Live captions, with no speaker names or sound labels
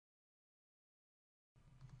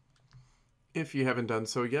If you haven't done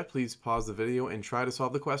so yet, please pause the video and try to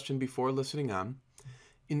solve the question before listening on.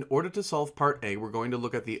 In order to solve part A, we're going to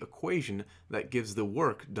look at the equation that gives the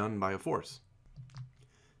work done by a force.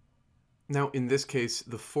 Now, in this case,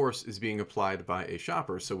 the force is being applied by a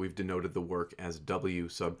shopper, so we've denoted the work as W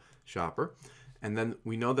sub shopper. And then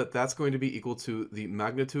we know that that's going to be equal to the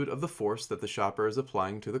magnitude of the force that the shopper is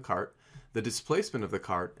applying to the cart, the displacement of the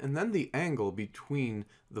cart, and then the angle between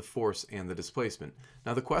the force and the displacement.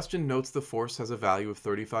 Now the question notes the force has a value of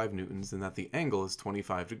 35 newtons and that the angle is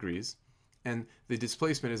 25 degrees, and the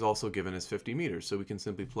displacement is also given as 50 meters, so we can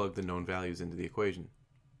simply plug the known values into the equation.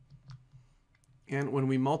 And when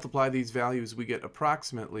we multiply these values, we get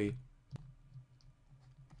approximately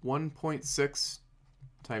 1.6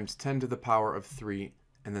 times 10 to the power of 3,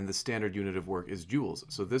 and then the standard unit of work is joules.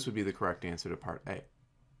 So this would be the correct answer to part A.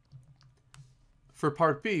 For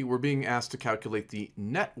part B, we're being asked to calculate the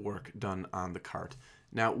net work done on the cart.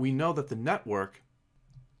 Now, we know that the net work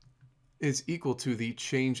is equal to the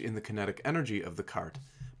change in the kinetic energy of the cart,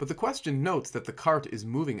 but the question notes that the cart is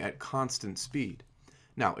moving at constant speed.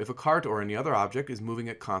 Now, if a cart or any other object is moving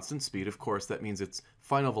at constant speed, of course, that means its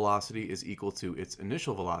final velocity is equal to its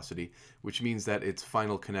initial velocity, which means that its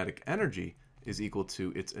final kinetic energy is equal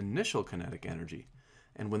to its initial kinetic energy.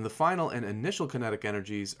 And when the final and initial kinetic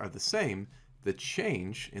energies are the same, the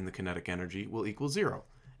change in the kinetic energy will equal 0.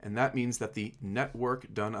 And that means that the net work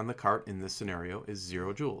done on the cart in this scenario is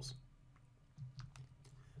 0 joules.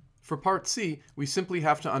 For part C, we simply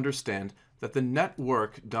have to understand that the net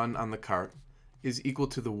work done on the cart is equal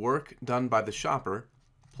to the work done by the shopper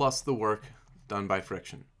plus the work done by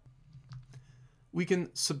friction. We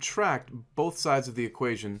can subtract both sides of the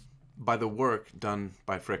equation by the work done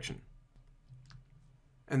by friction.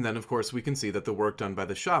 And then, of course, we can see that the work done by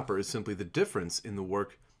the shopper is simply the difference in the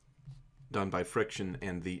work done by friction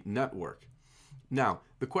and the net work. Now,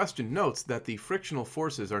 the question notes that the frictional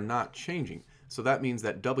forces are not changing, so that means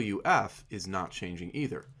that WF is not changing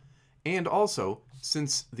either. And also,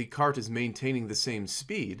 since the cart is maintaining the same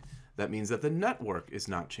speed, that means that the net work is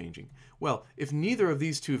not changing. Well, if neither of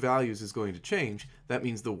these two values is going to change, that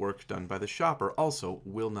means the work done by the shopper also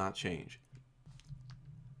will not change.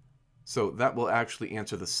 So that will actually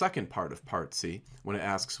answer the second part of part C. When it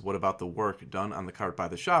asks what about the work done on the cart by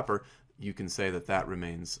the shopper, you can say that that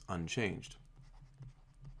remains unchanged.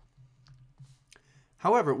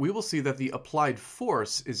 However, we will see that the applied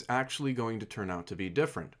force is actually going to turn out to be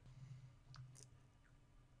different.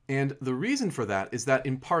 And the reason for that is that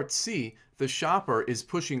in part C, the shopper is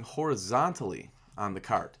pushing horizontally on the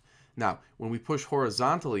cart. Now, when we push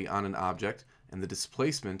horizontally on an object and the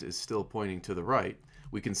displacement is still pointing to the right,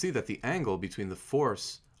 we can see that the angle between the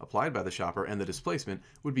force applied by the shopper and the displacement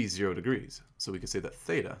would be 0 degrees. So we could say that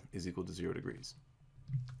theta is equal to 0 degrees.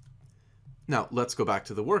 Now, let's go back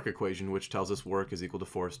to the work equation, which tells us work is equal to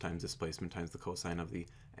force times displacement times the cosine of the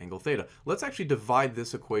angle theta. Let's actually divide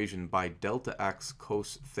this equation by delta x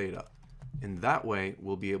cos theta. In that way,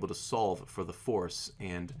 we'll be able to solve for the force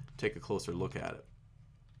and take a closer look at it.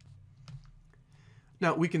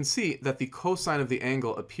 Now, we can see that the cosine of the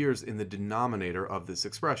angle appears in the denominator of this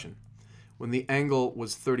expression. When the angle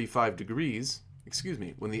was 35 degrees,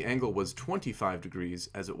 when the angle was 25 degrees,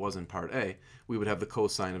 as it was in part A, we would have the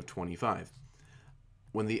cosine of 25.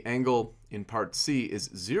 When the angle in part C is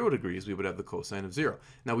 0 degrees, we would have the cosine of 0.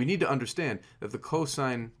 Now, we need to understand that the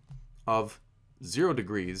cosine of 0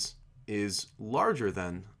 degrees is larger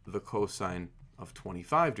than the cosine of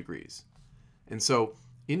 25 degrees. And so,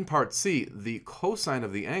 in part C, the cosine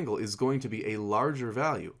of the angle is going to be a larger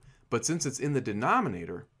value. But since it's in the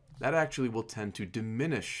denominator, that actually will tend to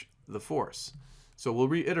diminish the force. So we'll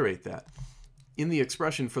reiterate that. In the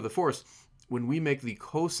expression for the force, when we make the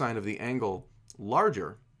cosine of the angle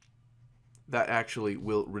larger, that actually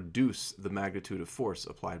will reduce the magnitude of force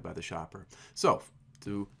applied by the shopper. So,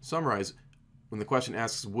 to summarize, when the question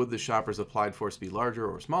asks, would the shopper's applied force be larger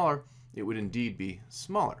or smaller, it would indeed be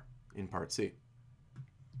smaller in part C.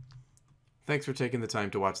 Thanks for taking the time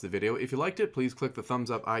to watch the video. If you liked it, please click the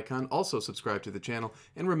thumbs up icon. Also subscribe to the channel.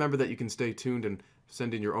 And remember that you can stay tuned and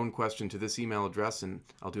send in your own question to this email address, and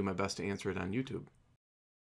I'll do my best to answer it on YouTube.